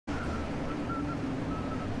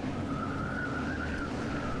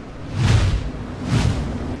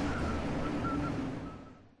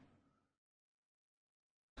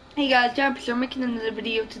Hey guys, I'm making another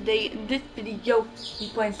video today. In this video, I'm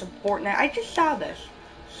playing some Fortnite. I just saw this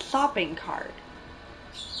shopping cart.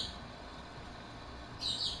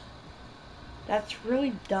 That's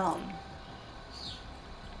really dumb.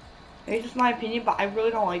 It's just my opinion, but I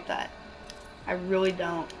really don't like that. I really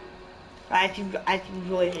don't. I actually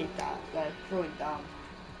really hate that. That's really dumb.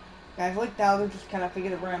 Guys like that, they're just kind of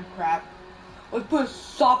thinking of random crap. Let's put a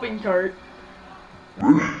shopping cart.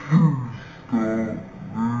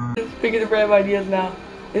 Just thinking of random ideas now.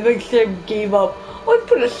 It's like Sam gave up. Let's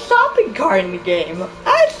put a shopping cart in the game.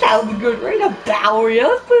 That sounds good, right? A Bowery.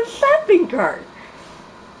 Let's put a shopping cart.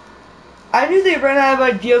 I knew they ran out of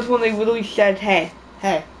ideas when they literally said, hey.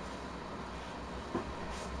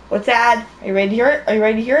 What's that? Are you ready to hear it? Are you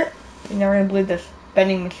ready to hear it? You're never gonna believe this.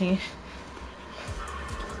 Vending machine.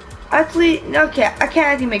 Actually, okay, I can't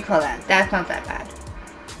actually make fun of that. That's not that bad.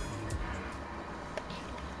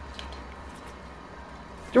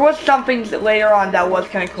 There was something later on that was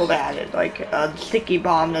kind of cool that added, like a sticky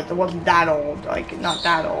bomb that wasn't that old, like not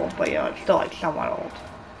that old, but you know, it's still like somewhat old.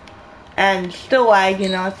 And still lag, you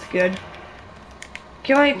know, it's good.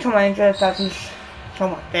 Can I tell my internet that's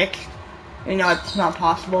somewhat fixed? You know, it's not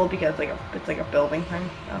possible because it's like a building thing.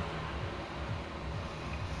 So.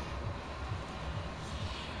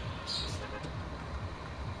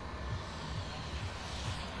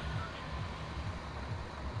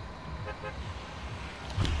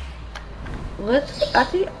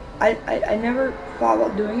 Actually, I never thought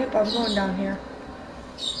about doing it, but I'm going down here.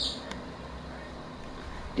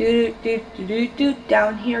 Do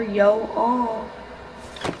down here, yo. Oh.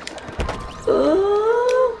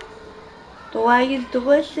 Ooh. The lag is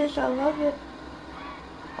delicious. I love it.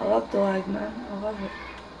 I love the lag, man. I love it.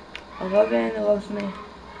 I love it and it loves me.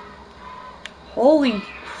 Holy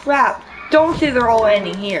crap. Don't say they're all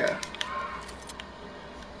ending here.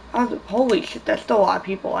 Holy shit, that's still a lot of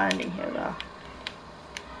people ending here, though.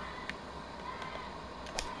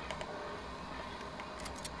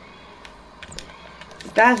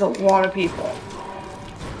 That's a lot of people.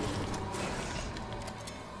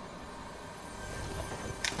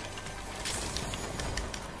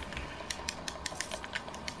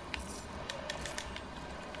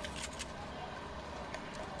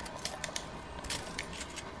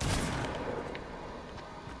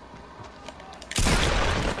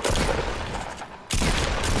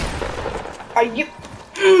 Are you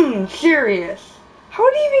serious? How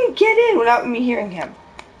would he even get in without me hearing him?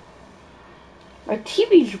 My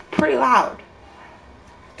TV's pretty loud.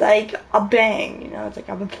 It's like a bang, you know, it's like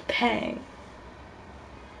a bang.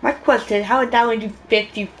 My question is, how would that only do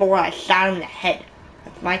 54 I shot him in the head?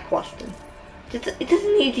 That's my question. It's an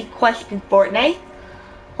easy question, Fortnite.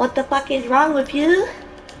 What the fuck is wrong with you?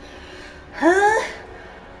 Huh?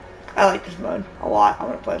 I like this mode a lot. I'm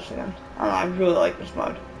gonna play this again. I don't know, I really like this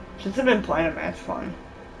mode. Since I've been playing it, man, it's fun.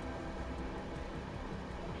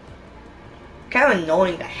 Kind of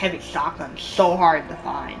annoying that heavy shotgun's so hard to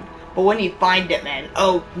find. But when you find it, man,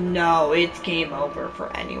 oh no, it's game over for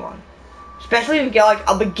anyone. Especially if you get like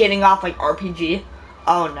a beginning off like RPG.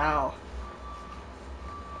 Oh no.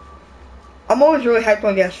 I'm always really hyped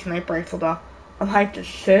when I get a sniper rifle though. I'm hyped as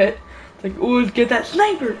shit. It's like, ooh, let's get that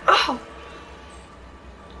sniper. Oh!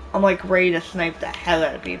 I'm like ready to snipe the hell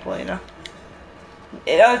out of people, you know?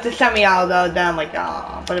 If they send me out though, then I'm like,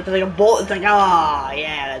 ah. But if it's like a bolt, it's like, ah,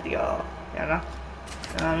 yeah, let's go. You know? You know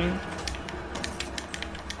what I mean?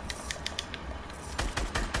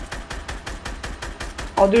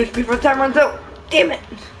 I'll do this before time runs out. Damn it!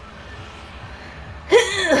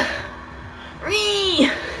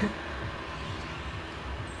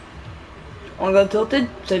 Wanna go tilted?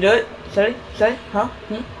 Say do it. Say, huh?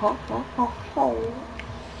 Huh?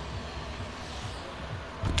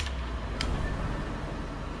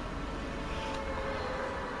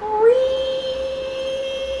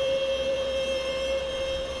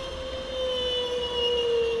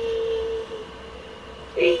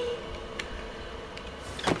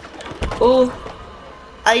 Oh,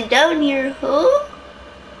 I down here, huh?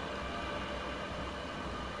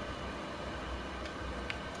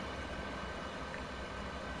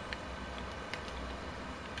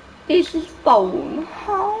 This is phone,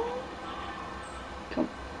 huh? Come.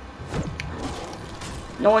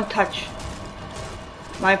 No one touch.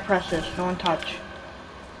 My precious, no one touch. Is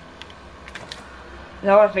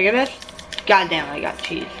that what I figured this? God damn, I got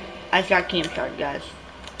cheese. I just got game started, guys.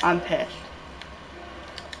 I'm pissed.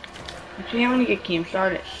 If you want to get game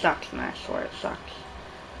started, it sucks, man. I swear it sucks.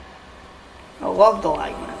 I love the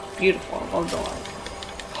lag, man. It's beautiful. I love the lag.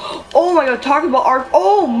 Oh my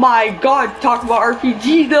god, talk about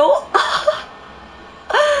RPG though.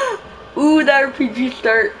 Ooh, that RPG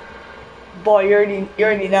start. Boy, you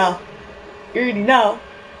already know. You already know.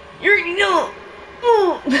 You already know.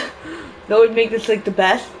 That would make this like the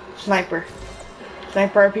best sniper.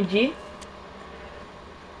 Sniper RPG.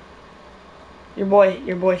 Your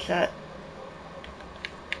boy set.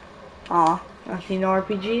 Aw, I see no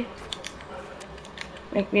RPG.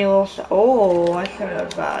 Make me a little. Oh, I should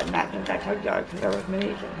have not done that tug yard because there was minis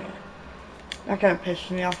in here. That kind of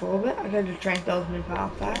pissed me off a little bit. I could have just drank those and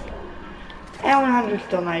off that. And 100 is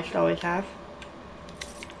still nice to always have.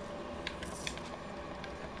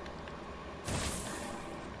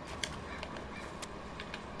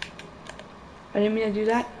 I didn't mean to do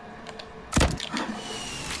that.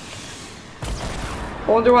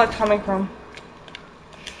 I wonder where it's coming from.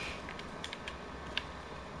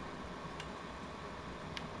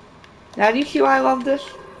 Now do you see why I love this?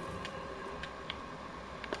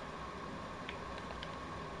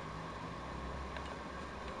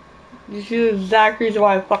 You see the exact reason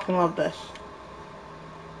why I fucking love this.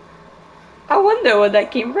 I wonder where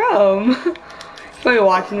that came from. So you're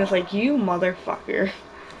watching this like, you motherfucker.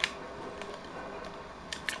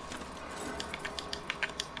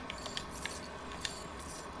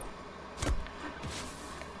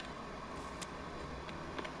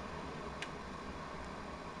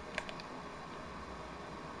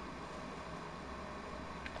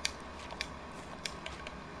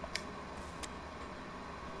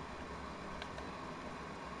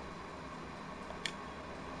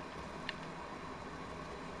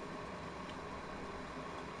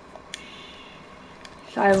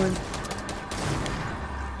 Silence.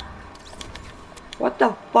 What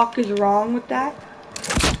the fuck is wrong with that?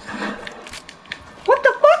 What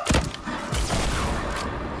the fuck?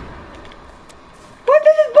 What?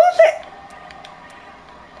 This is bullshit!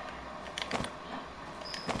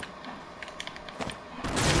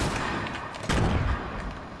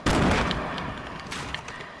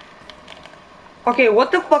 Okay,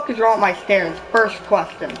 what the fuck is wrong with my stairs? First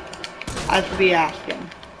question I should be asking.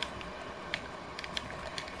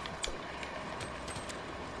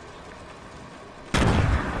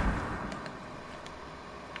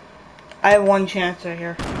 I have one chance right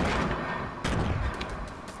here.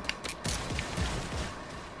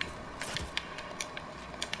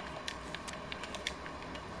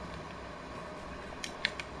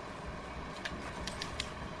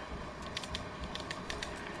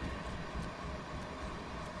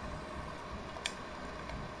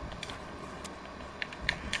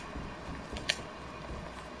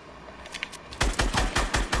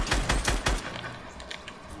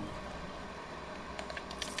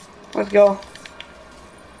 Let's go.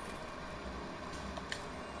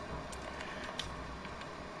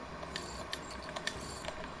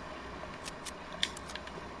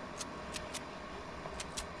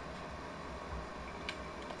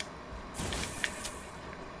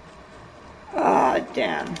 Ah,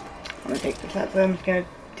 damn. I'm gonna take this out, so I'm just gonna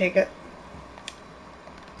take it.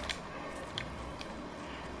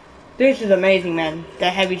 This is amazing, man.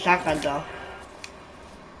 That heavy shotgun, though.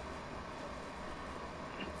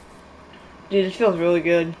 Dude, this feels really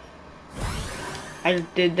good. I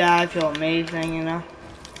just did that. I feel amazing, you know.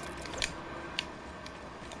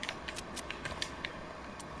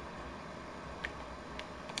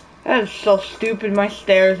 That is so stupid. My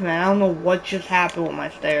stairs, man. I don't know what just happened with my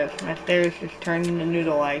stairs. My stairs just turned into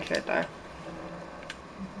noodle eggs right there.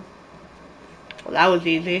 Well, that was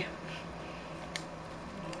easy.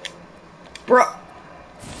 Bro.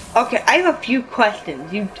 Okay, I have a few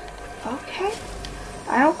questions. Okay?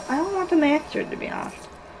 I don't want them answered, to be honest.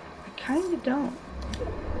 I kinda don't.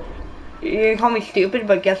 You can call me stupid,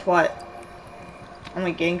 but guess what? I'm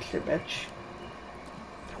a gangster, bitch.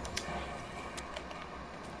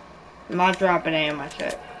 I'm not dropping any of my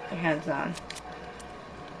shit. Hands on.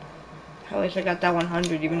 At least I got that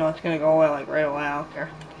 100, even though it's gonna go away like right away. I don't care.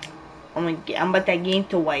 I'm about that game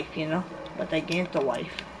to wife, you know? About that game to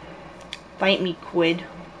wife. Fight me, quid.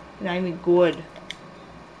 Not even good.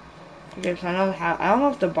 Okay, so I don't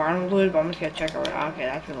know if the barn was looted, but I'm just gonna check it out. Okay,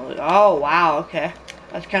 that's gonna loot. Oh, wow, okay.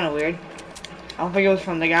 That's kind of weird. I don't think it was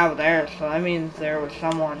from the guy over there, so that means there was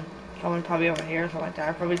someone. Someone probably over here or something like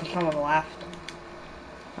that. Probably just someone left.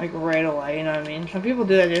 Like, right away, you know what I mean? Some people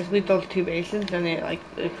do that. They just leave those two bases, and they, like,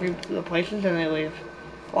 they creep the places, and they leave.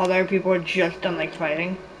 While other people are just done, like,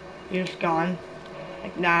 fighting. You're just gone.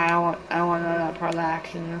 Like, nah, I don't want none of that part of the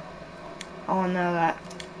action, you know? I want none of that.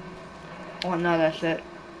 I want none of that shit.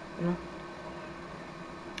 You know?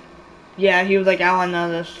 Yeah, he was like, I want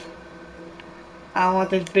none of this. I don't want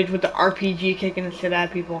this bitch with the RPG kicking the shit out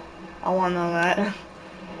of people. I want none of that.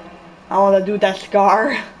 I want to do that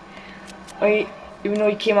Scar. Wait, even though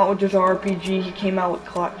he came out with just RPG, he came out with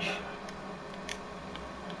clutch.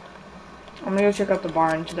 I'm gonna go check out the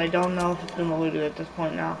barn because I don't know if it's been looted at this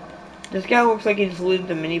point now. This guy looks like he just looted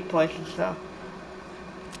the mini places, so.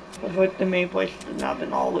 Looks like the mini places have not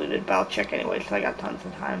been all looted, but I'll check anyway, so I got tons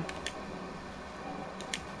of time.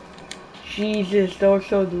 Jesus, that looks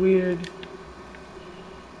so weird.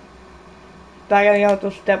 But I gotta get out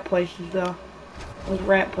those step places, though. Those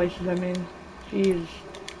ramp places, I mean. Jeez.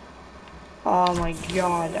 Oh my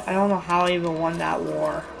god. I don't know how I even won that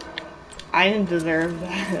war. I didn't deserve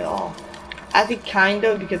that at all. I think kind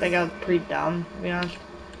of, because I got pretty dumb, to be honest.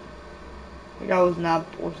 The guy was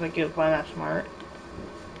not, looks like he was playing that smart.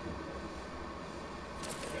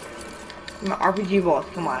 My RPG bullets,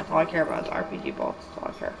 come on, that's all I care about is RPG bullets, that's all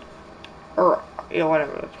I care. Or, you know,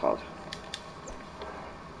 whatever it's called.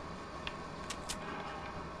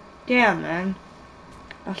 Damn, man.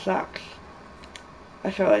 That sucks.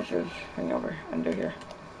 I feel like there's hang over under here.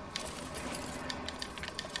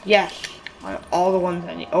 Yes, all the ones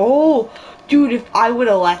I need. Oh, dude, if I would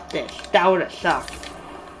have left this, that would have sucked.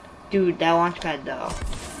 Dude, that launch pad though.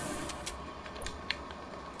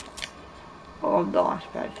 I love the launch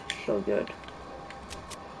pad. It's so good.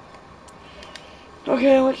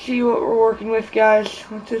 Okay, let's see what we're working with, guys.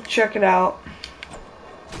 Let's just check it out.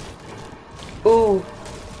 Ooh.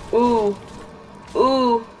 Ooh.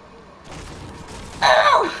 Ooh.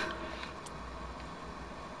 Ow!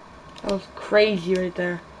 That was crazy right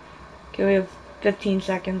there. Okay, we have 15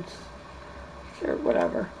 seconds. Sure,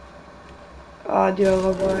 whatever. Dude, I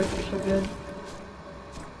love life. It's so good.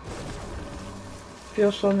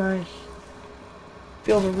 Feels so nice.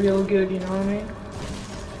 Feels real good, you know what I mean?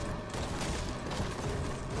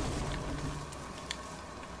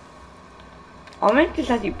 I'll make this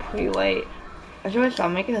actually pretty late.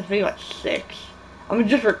 I'm making this video at 6. I'm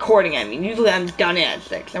just recording, I mean. Usually I'm done it at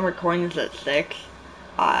 6. I'm recording this at 6.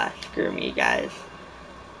 Screw me, guys.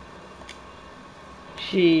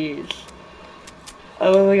 Jeez. I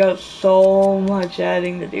literally got so much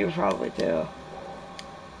editing to do, probably, too.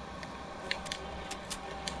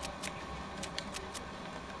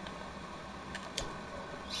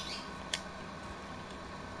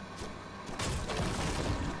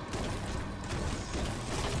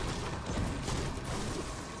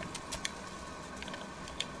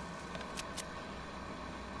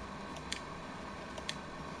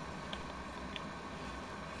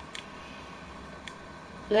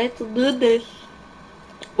 Let's do this.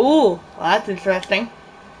 Ooh, well, that's interesting.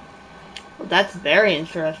 Well, that's very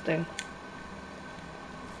interesting.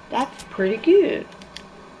 That's pretty good.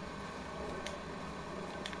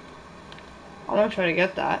 I'm gonna try to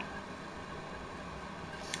get that.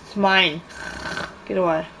 It's mine. Get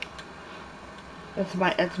away.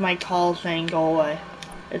 That's my call saying go away.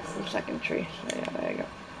 It's the second tree. So yeah, there you go.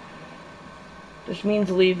 This means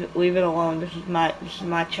leave it alone. This is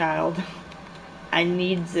my child. I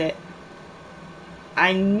needs it.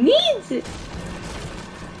 I needs it.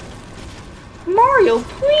 Mario,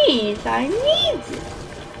 please. I needs it.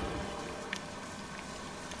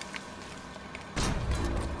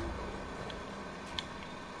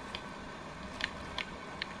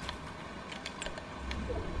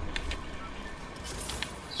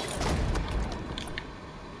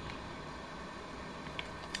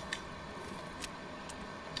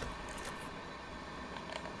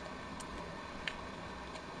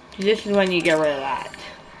 This is when you get rid of that.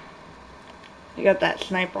 You got that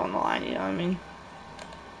sniper on the line, you know what I mean?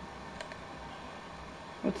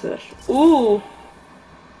 What's this? Ooh!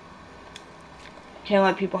 Can't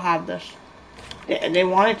let people have this. They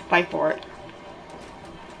wanted to fight for it.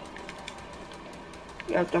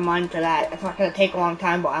 You have to mind to that. It's not gonna take a long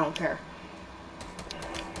time, but I don't care.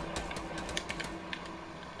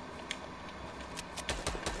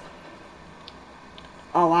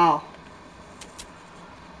 Oh wow.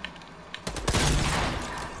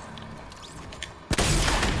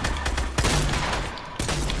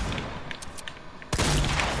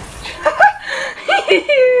 He's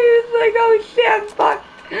like, oh shit, I'm fucked.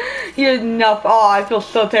 He had enough. Oh, I feel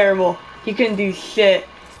so terrible. He couldn't do shit.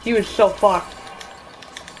 He was so fucked.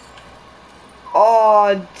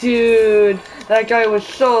 Oh, dude, that guy was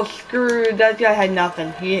so screwed. That guy had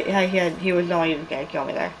nothing. He was no one even gonna kill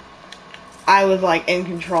me there. I was like in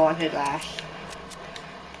control of his ass.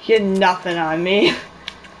 He had nothing on me.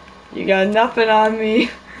 You got nothing on me.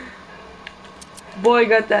 Boy,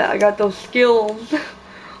 I got those skills.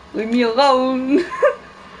 Leave me alone.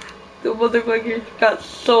 The motherfucker got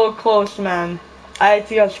so close, man. I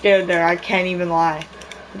actually got scared there. I can't even lie.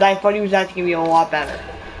 But I thought he was actually gonna be a lot better.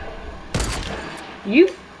 You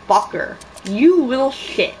fucker. You little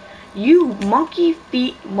shit. You monkey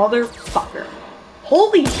feet motherfucker.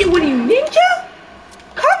 Holy shit, what are you, ninja?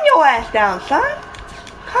 Calm your ass down, son.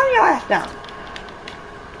 Calm your ass down.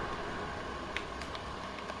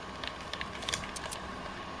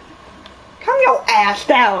 ass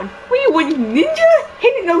down. What are you, ninja?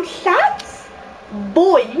 Hitting those shots?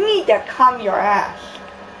 Boy, you need to calm your ass.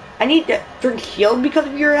 I need to drink shield because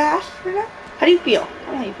of your ass right now. How do you feel?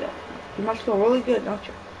 Tell me how you feel. You must feel really good, don't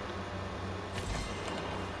you?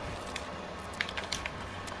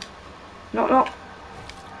 No, no.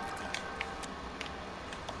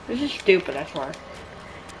 This is stupid, I swear.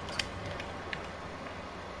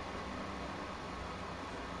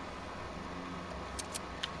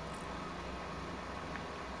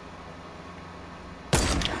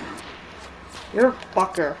 You're a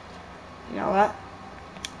fucker. You know that?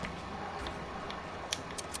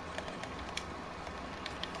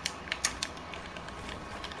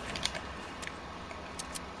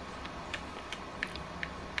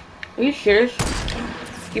 Are you serious?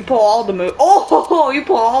 You pull all the moves. Oh, you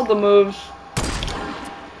pull all the moves.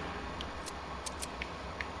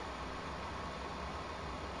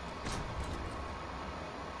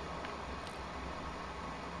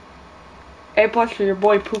 A plus for your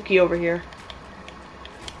boy Pookie over here.